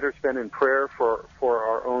is better spent in prayer for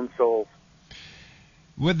our own souls.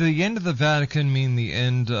 Would the end of the Vatican mean the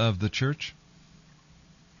end of the Church?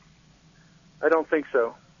 I don't think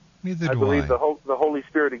so. Neither do I believe the Holy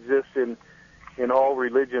Spirit exists in all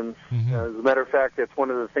religions. Mm-hmm. As a matter of fact, that's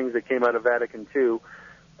one of the things that came out of Vatican II.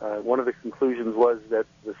 One of the conclusions was that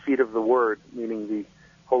the seat of the Word, meaning the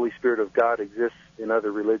Holy Spirit of God, exists in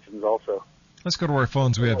other religions also. Let's go to our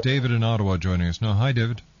phones. We have David in Ottawa joining us now. Hi,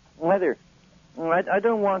 David. Hi there. I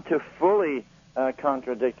don't want to fully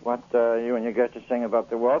contradict what you and your guest are saying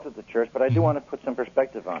about the wealth of the Church, but I do want to put some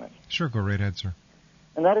perspective on it. Sure, go right ahead, sir.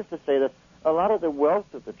 And that is to say that a lot of the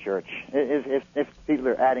wealth of the Church, if people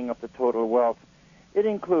are adding up the total wealth, it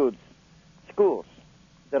includes schools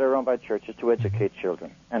that are run by churches to educate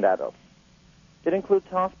children and adults. It includes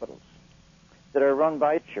hospitals. that are run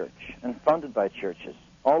by church and funded by churches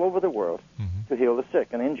all over the world to heal the sick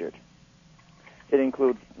and injured. It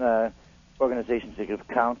includes organizations that give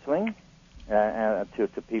counseling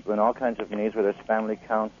to people in all kinds of needs, whether it's family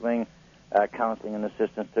counseling, counseling and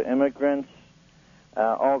assistance to immigrants,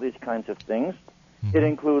 all these kinds of things. It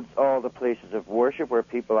includes all the places of worship where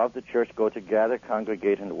people of the church go to gather,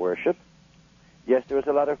 congregate, and worship. Yes, there is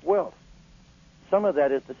a lot of wealth. Some of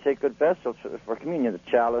that is the sacred vessels for communion,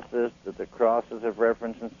 the chalices, the crosses of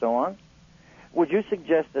reference, and so on. Would you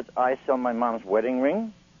suggest that I sell my mom's wedding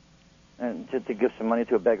ring and to give some money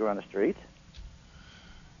to a beggar on the street?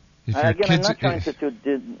 Again, I'm not trying to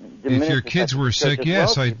diminish if your kids were sick,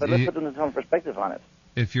 yes. But let's put them some perspective on it.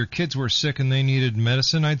 If your kids were sick and they needed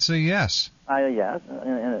medicine, I'd say yes. Yes,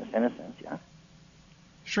 in a sense, yeah.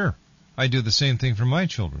 Sure. I do the same thing for my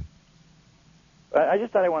children. I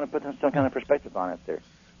just thought I want to put some kind of perspective on it there.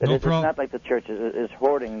 No problem. It's not like the church is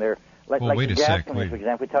hoarding their... Like wait the a gas sec. companies, for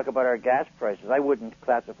example, we talk about our gas prices. I wouldn't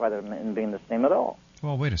classify them in being the same at all.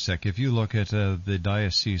 Well, wait a sec. If you look at the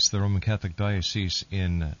diocese, the Roman Catholic diocese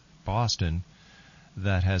in Boston,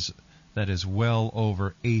 that is well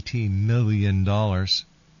over $80 million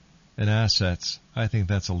in assets, I think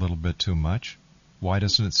that's a little bit too much. Why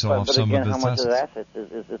doesn't it sell off some of its assets? But again, how much of the assets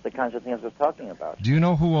is the kinds of things I was talking about? Do you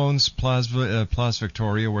know who owns Place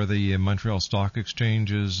Victoria, where the Montreal Stock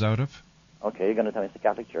Exchange is out of? Okay, you're going to tell me it's the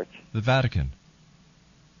Catholic Church. The Vatican.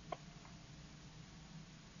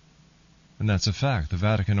 And that's a fact. The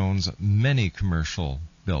Vatican owns many commercial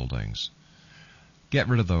buildings. Get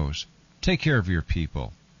rid of those. Take care of your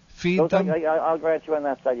people. Feed them. I'll grant you on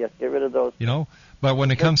that side, yes. Get rid of those. You know, but when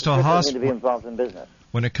it comes to need to be involved in business.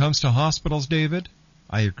 When it comes to hospitals, David,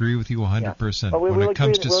 I agree with you 100%. Yeah. Well, when it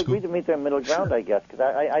comes to we'll school, agree to meet their middle ground, I guess, because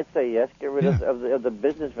I'd say yes. Get rid of the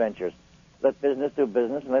business ventures. Let business do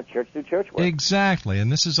business and let church do church work. Exactly,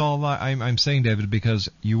 and this is all I'm saying, David, because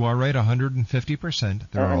you are right 150%.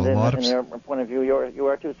 There are a lot of... From your point of view, you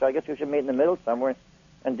are too. So I guess we should meet in the middle somewhere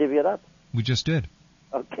and divvy it up. We just did.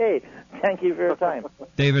 Okay. Thank you for your time.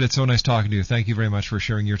 David, it's so nice talking to you. Thank you very much for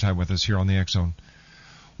sharing your time with us here on the X Zone.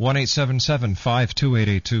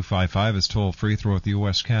 1-877-528-8255 is toll-free throughout the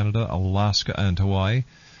U.S., Canada, Alaska, and Hawaii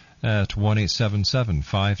at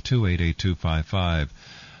 1-877-528-8255.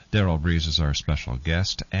 DARYL BREESE is our special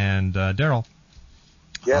guest. And, DARYL,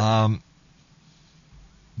 yes.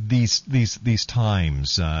 These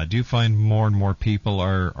times, do you find more and more people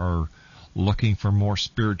are looking for more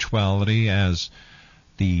spirituality as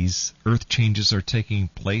these earth changes are taking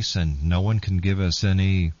place and no one can give us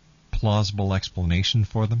any plausible explanation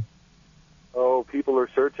for them? Oh, people are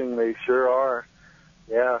searching. They sure are.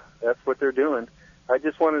 Yeah, that's what they're doing. I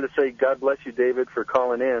just wanted to say God bless you, David, for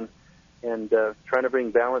calling in and trying to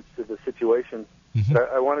bring balance to the situation. Mm-hmm.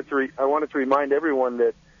 But I wanted to remind everyone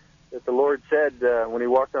that the Lord said when He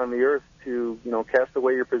walked on the earth to cast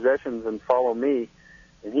away your possessions and follow Me,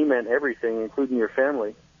 and He meant everything, including your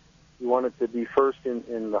family. He wanted to be first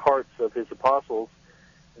in the hearts of His apostles,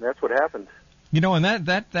 and that's what happened. You know, and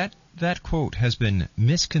that quote has been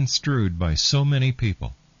misconstrued by so many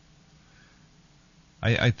people.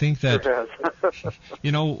 I think that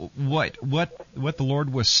what the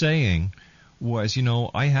Lord was saying was,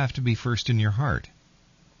 I have to be first in your heart.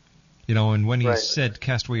 And when He said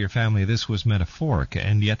cast away your family, this was metaphoric,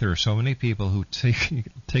 and yet there are so many people who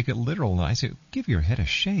take it literal. And I say, give your head a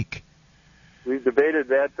shake. We've debated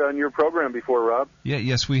that on your program before, Rob. Yeah,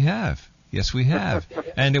 yes, we have. Yes, we have.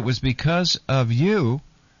 And it was because of you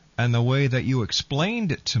and the way that you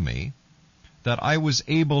explained it to me that I was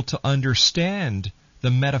able to understand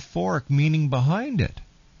the metaphoric meaning behind it.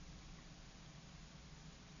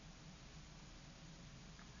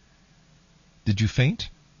 Did you faint?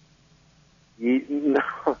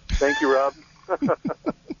 No. Thank you, Rob.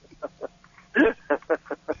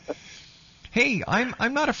 Hey,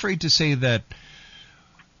 I'm not afraid to say that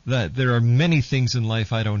there are many things in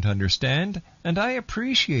life I don't understand, and I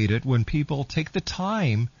appreciate it when people take the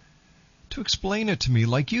time to explain it to me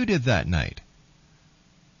like you did that night.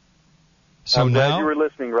 So I'm now glad you were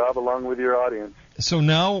listening, Rob, along with your audience. So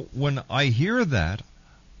now when I hear that,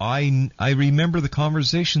 I remember the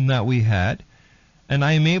conversation that we had, and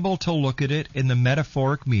I am able to look at it in the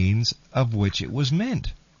metaphoric means of which it was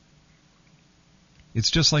meant. It's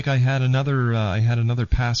just like I had another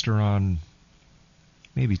pastor on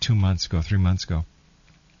maybe 3 months ago.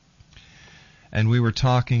 And we were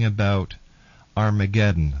talking about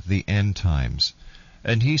Armageddon, the end times.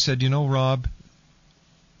 And he said, Rob,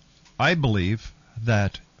 I believe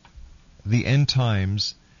that the end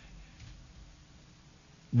times,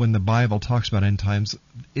 when the Bible talks about end times,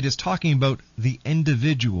 it is talking about the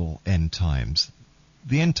individual end times.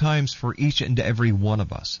 the end times for each and every one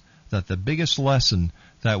of us, that the biggest lesson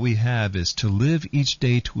that we have is to live each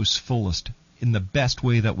day to its fullest in the best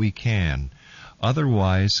way that we can.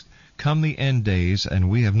 Otherwise, come the end days and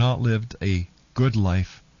we have not lived a good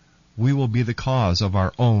life, we will be the cause of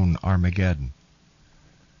our own Armageddon.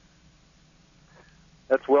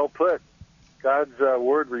 That's well put. God's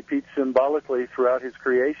word repeats symbolically throughout his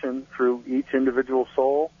creation, through each individual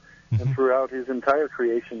soul, and throughout his entire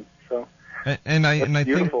creation. So, I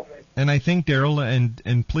think, Daryl,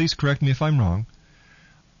 and please correct me if I'm wrong,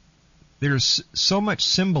 there's so much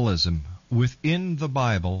symbolism within the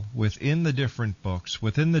Bible, within the different books,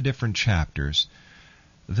 within the different chapters,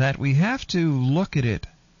 that we have to look at it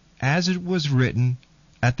as it was written,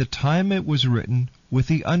 at the time it was written, with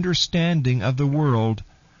the understanding of the world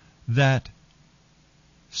that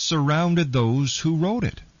surrounded those who wrote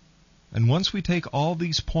it. And once we take all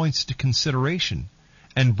these points into consideration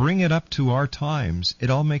and bring it up to our times, it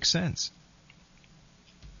all makes sense.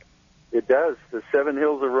 It does. The 7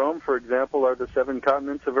 hills of Rome, for example, are the 7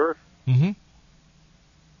 continents of Earth. Mm-hmm.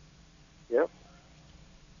 Yep.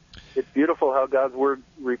 It's beautiful how God's word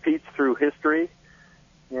repeats through history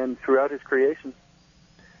and throughout his creation.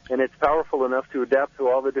 And it's powerful enough to adapt to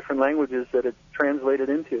all the different languages that it's translated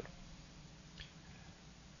into.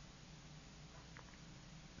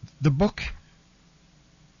 The book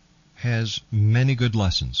has many good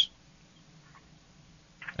lessons.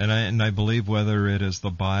 And I believe whether it is the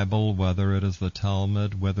Bible, whether it is the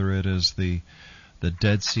Talmud, whether it is the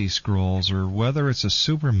Dead Sea Scrolls, or whether it's a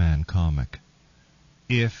Superman comic,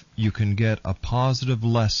 if you can get a positive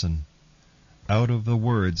lesson out of the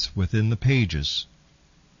words within the pages,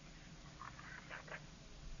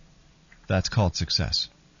 that's called success.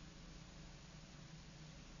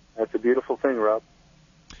 That's a beautiful thing, Rob.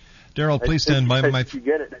 Daryl, please stand by my... You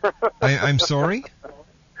get it. I'm sorry?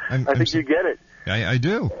 I think you get it. I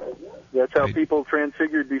do. That's how people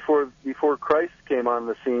transfigured before Christ came on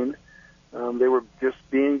the scene. They were just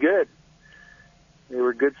being good. They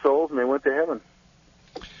were good souls, and they went to heaven.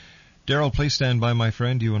 Daryl, please stand by, my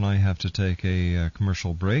friend. You and I have to take a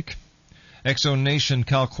commercial break. X-Zone Nation,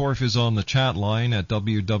 Cal Korff is on the chat line at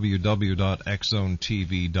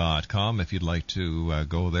www.xzonetv.com if you'd like to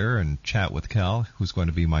go there and chat with Cal, who's going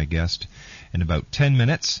to be my guest in about 10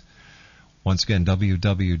 minutes. Once again,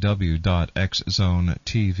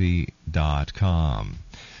 www.xzonetv.com.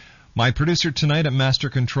 My producer tonight at Master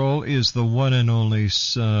Control is the one and only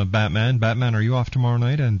Batman. Batman, are you off tomorrow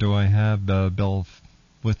night? And do I have Bill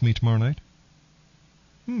with me tomorrow night?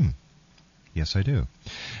 Yes, I do.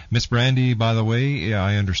 Miss Brandy, by the way,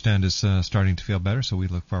 I understand is starting to feel better, so we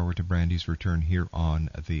look forward to Brandy's return here on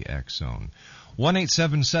the X-Zone.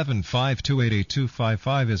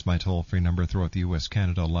 1-877-528-8255 is my toll-free number throughout the U.S.,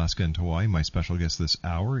 Canada, Alaska, and Hawaii. My special guest this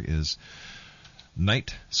hour is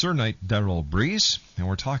Sir Knight DARYL BREESE, and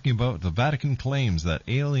we're talking about the Vatican claims that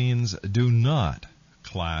aliens do not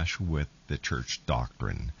clash with the church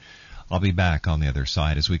doctrine. I'll be back on the other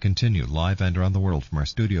side as we continue live and around the world from our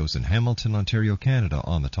studios in Hamilton, Ontario, Canada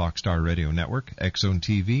on the Talkstar Radio Network, X-Zone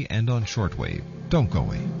TV, and on shortwave. Don't go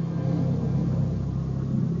away.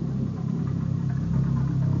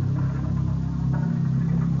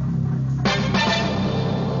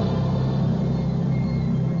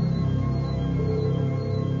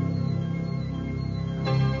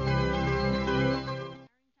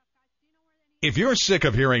 If you're sick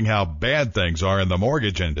of hearing how bad things are in the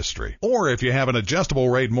mortgage industry, or if you have an adjustable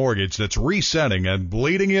rate mortgage that's resetting and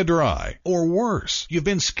bleeding you dry, or worse, you've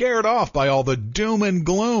been scared off by all the doom and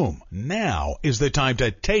gloom, now is the time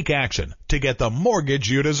to take action to get the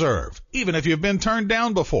mortgage you deserve. Even if you've been turned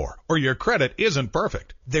down before, or your credit isn't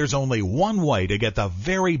perfect, there's only one way to get the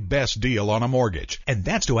very best deal on a mortgage, and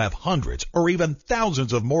that's to have hundreds or even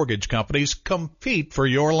thousands of mortgage companies compete for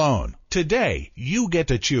your loan. Today, you get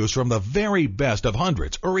to choose from the very best of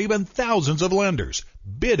hundreds or even thousands of lenders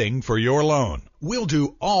bidding for your loan. We'll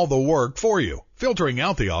do all the work for you, filtering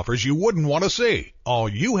out the offers you wouldn't want to see. All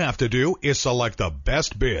you have to do is select the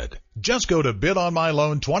best bid. Just go to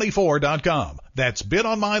bidonmyloan24.com. That's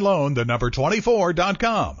bidonmyloan, the number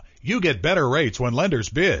 24.com. You get better rates when lenders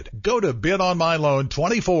bid. Go to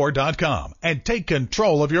bidonmyloan24.com and take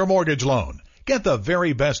control of your mortgage loan. Get the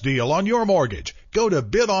very best deal on your mortgage. Go to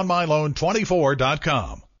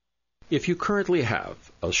bidonmyloan24.com. If you currently have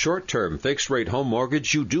A short-term fixed-rate home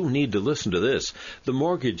mortgage, you do need to listen to this. The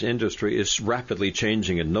mortgage industry is rapidly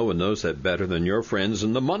changing, and no one knows that better than your friends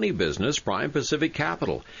in the money business, Prime Pacific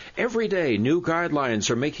Capital. Every day, new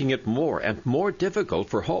guidelines are making it more and more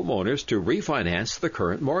difficult for homeowners to refinance the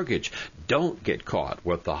current mortgage. Don't get caught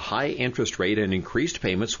with the high interest rate and increased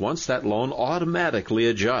payments once that loan automatically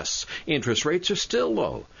adjusts. Interest rates are still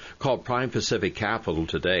low. Call Prime Pacific Capital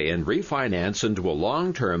today and refinance into a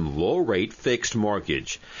long-term, low-rate fixed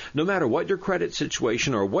mortgage. No matter what your credit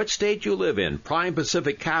situation or what state you live in, Prime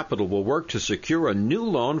Pacific Capital will work to secure a new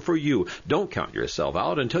loan for you. Don't count yourself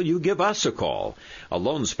out until you give us a call. A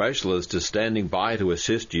loan specialist is standing by to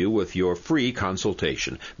assist you with your free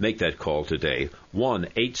consultation. Make that call today.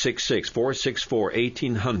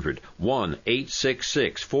 1-866-464-1800.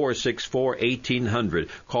 1-866-464-1800.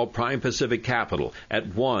 Call Prime Pacific Capital at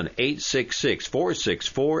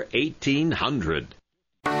 1-866-464-1800.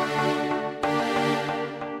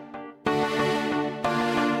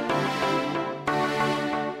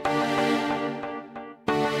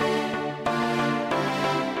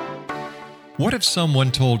 What if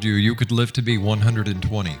someone told you you could live to be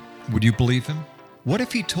 120? Would you believe him? What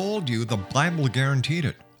if he told you the Bible guaranteed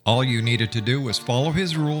it? All you needed to do was follow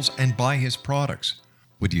his rules and buy his products.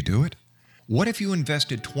 Would you do it? What if you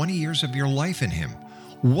invested 20 years of your life in him?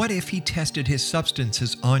 What if he tested his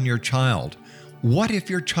substances on your child? What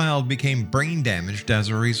if your child became brain damaged as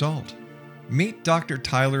a result? Meet Dr.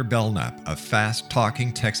 Tyler Belknap, a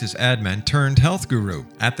fast-talking Texas admin turned health guru.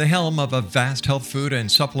 At the helm of a vast health food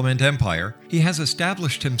and supplement empire, he has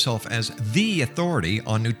established himself as the authority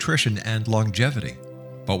on nutrition and longevity.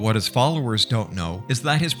 But what his followers don't know is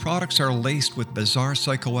that his products are laced with bizarre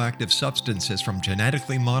psychoactive substances from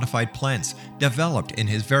genetically modified plants developed in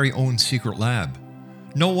his very own secret lab.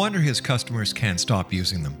 No wonder his customers can't stop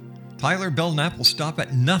using them. Tyler Belknap will stop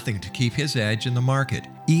at nothing to keep his edge in the market,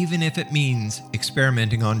 even if it means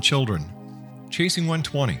experimenting on children. Chasing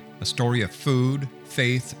 120, a story of food,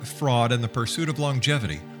 faith, fraud, and the pursuit of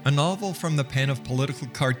longevity, a novel from the pen of political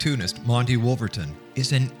cartoonist Monty Wolverton,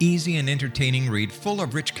 is an easy and entertaining read full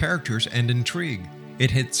of rich characters and intrigue. It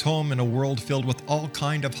hits home in a world filled with all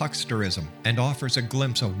kind of hucksterism and offers a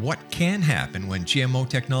glimpse of what can happen when GMO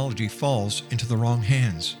technology falls into the wrong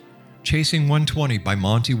hands. Chasing 120 by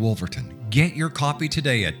Monty Wolverton. Get your copy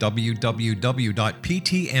today at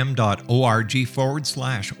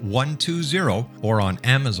www.ptm.org/120 or on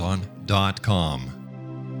Amazon.com.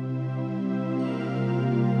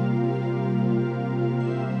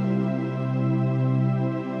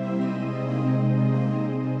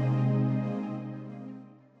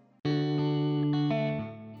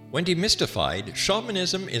 When demystified,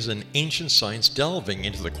 shamanism is an ancient science delving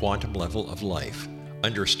into the quantum level of life.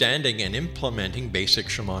 Understanding and implementing basic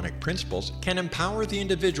shamanic principles can empower the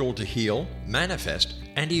individual to heal, manifest,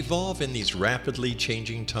 and evolve in these rapidly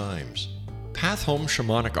changing times. Path Home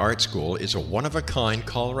Shamanic Art School is a one-of-a-kind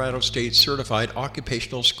Colorado State certified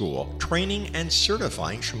occupational school training and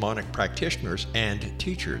certifying shamanic practitioners and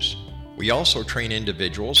teachers. We also train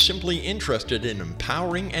individuals simply interested in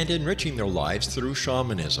empowering and enriching their lives through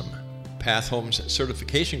shamanism. Path Home's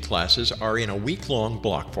certification classes are in a week-long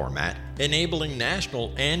block format, enabling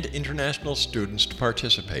national and international students to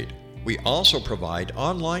participate. We also provide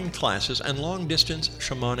online classes and long-distance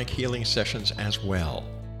shamanic healing sessions as well.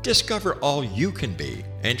 Discover all you can be.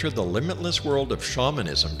 Enter the limitless world of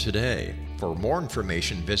shamanism today. For more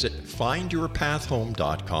information, visit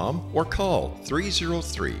findyourpathhome.com or call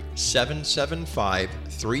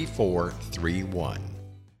 303-775-3431.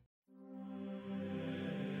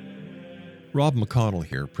 Rob McConnell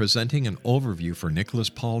here, presenting an overview for Nicholas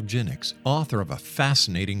Paul Jennings, author of a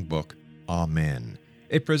fascinating book, Amen.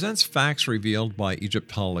 It presents facts revealed by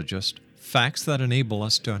Egyptologists, facts that enable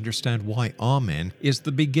us to understand why Amen is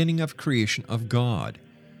the beginning of creation of God.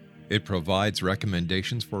 It provides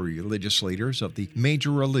recommendations for religious leaders of the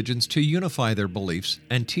major religions to unify their beliefs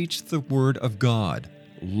and teach the Word of God.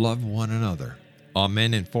 Love one another.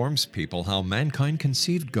 Amen informs people how mankind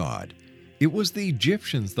conceived God. It was the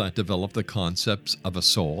Egyptians that developed the concepts of a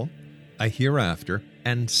soul, a hereafter,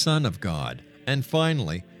 and Son of God. And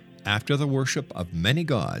finally, after the worship of many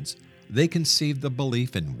gods, they conceived the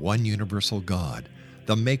belief in one universal God,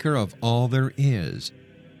 the maker of all there is.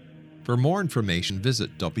 For more information,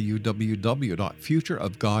 visit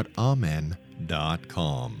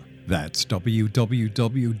www.futureofgodamen.com. That's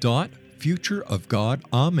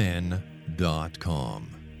www.futureofgodamen.com.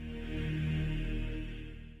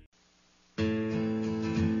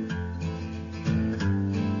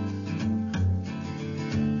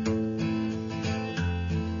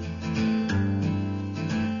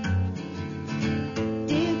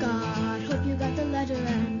 Dear God, hope you got the letter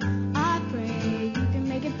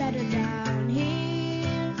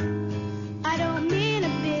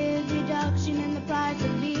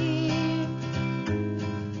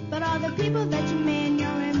the people that you made in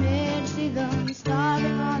your image, see them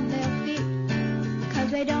starving on their feet,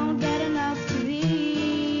 'cause they don't get enough to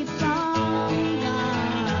eat from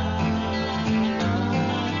God.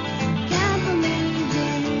 Can't believe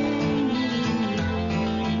in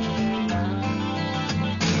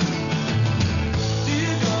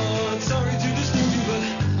Dear God, sorry to disturb you, but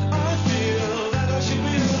I feel that I should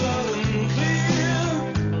be loud and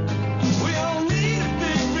clear. We all need a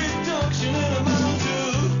big reduction in amount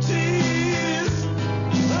of tears.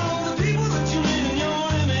 All the people that you made in your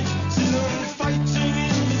image sit there fighting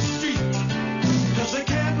in the street, 'cause they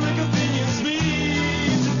can't make opinions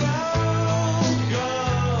meet about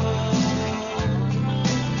God.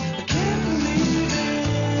 I can't believe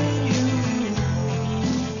in you.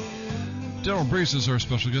 Daryl Breeze is our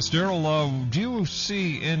special guest. Daryl, do you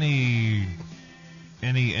see any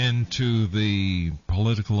end to the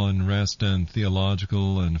political unrest and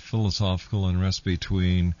theological and philosophical unrest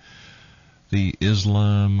between the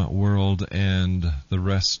Islam world and the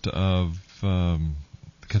rest of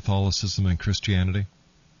Catholicism and Christianity?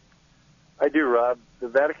 I do, Rob. The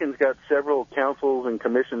Vatican's got several councils and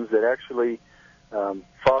commissions that actually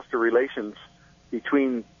foster relations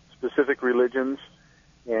between specific religions,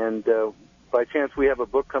 and by chance we have a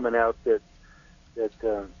book coming out that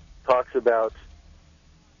talks about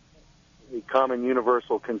a common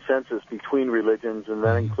universal consensus between religions, and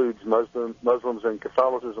that includes Muslims and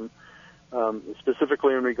Catholicism,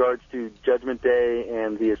 specifically in regards to Judgment Day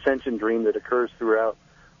and the Ascension Dream that occurs throughout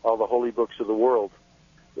all the holy books of the world.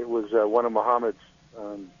 It was one of Muhammad's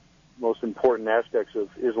most important aspects of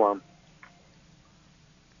Islam.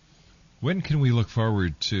 When can we look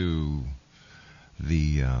forward to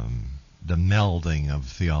the melding of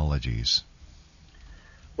theologies?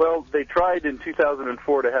 Well, they tried in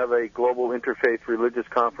 2004 to have a global interfaith religious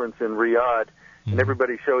conference in Riyadh, and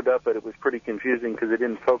everybody showed up, but it was pretty confusing because it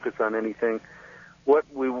didn't focus on anything.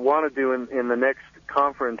 What we want to do in the next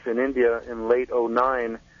conference in India in late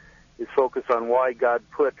 2009 is focus on why God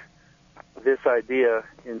put this idea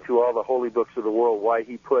into all the holy books of the world, why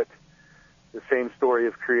he put the same story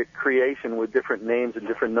of creation with different names and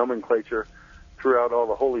different nomenclature throughout all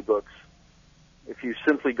the holy books. If you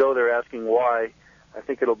simply go there asking why, I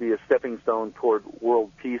think it'll be a stepping stone toward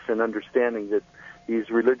world peace and understanding that these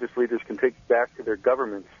religious leaders can take back to their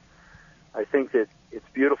governments. I think that it's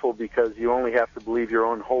beautiful because you only have to believe your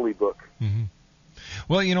own holy book. Mm-hmm.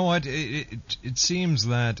 Well, you know what? It seems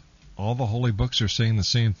that all the holy books are saying the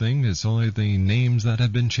same thing. It's only the names that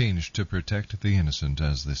have been changed to protect the innocent,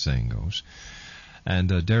 as the saying goes. And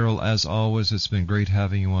Daryl, as always, it's been great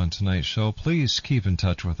having you on tonight's show. Please keep in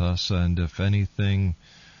touch with us, and if anything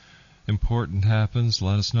important happens,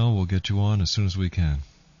 let us know. We'll get you on as soon as we can.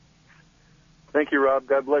 Thank you, Rob.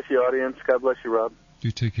 God bless you, audience. God bless you, Rob.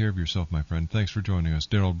 You take care of yourself, my friend. Thanks for joining us.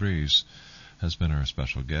 Daryl Breeze has been our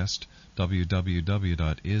special guest.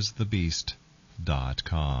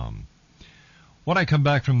 www.isthebeast.com. When I come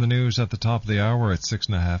back from the news at the top of the hour at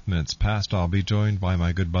 6.5 minutes past, I'll be joined by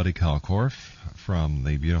my good buddy Cal Korff from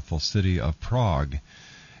the beautiful city of Prague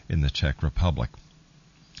in the Czech Republic.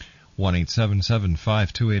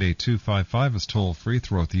 1-877-528-8255 is toll-free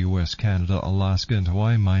throughout the U.S., Canada, Alaska, and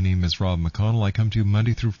Hawaii. My name is Rob McConnell. I come to you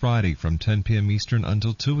Monday through Friday from 10 p.m. Eastern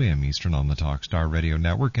until 2 a.m. Eastern on the Talkstar Radio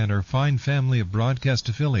Network and our fine family of broadcast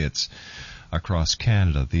affiliates across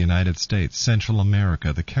Canada, the United States, Central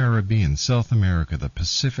America, the Caribbean, South America, the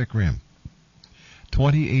Pacific Rim,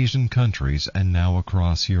 20 Asian countries, and now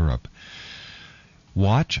across Europe.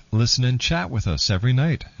 Watch, listen, and chat with us every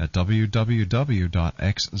night at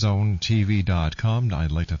www.xzonetv.com.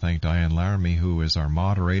 I'd like to thank Diane Laramie, who is our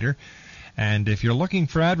moderator. And if you're looking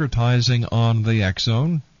for advertising on the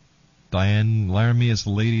X-Zone, Diane Laramie is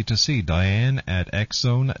the lady to see. Diane at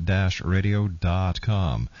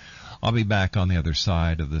xzone-radio.com. I'll be back on the other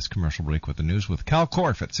side of this commercial break with the news with Cal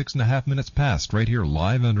Korff at 6.5 minutes past, right here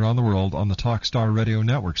live and around the world on the Talkstar Radio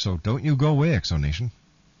Network. So don't you go away, X-Zone Nation.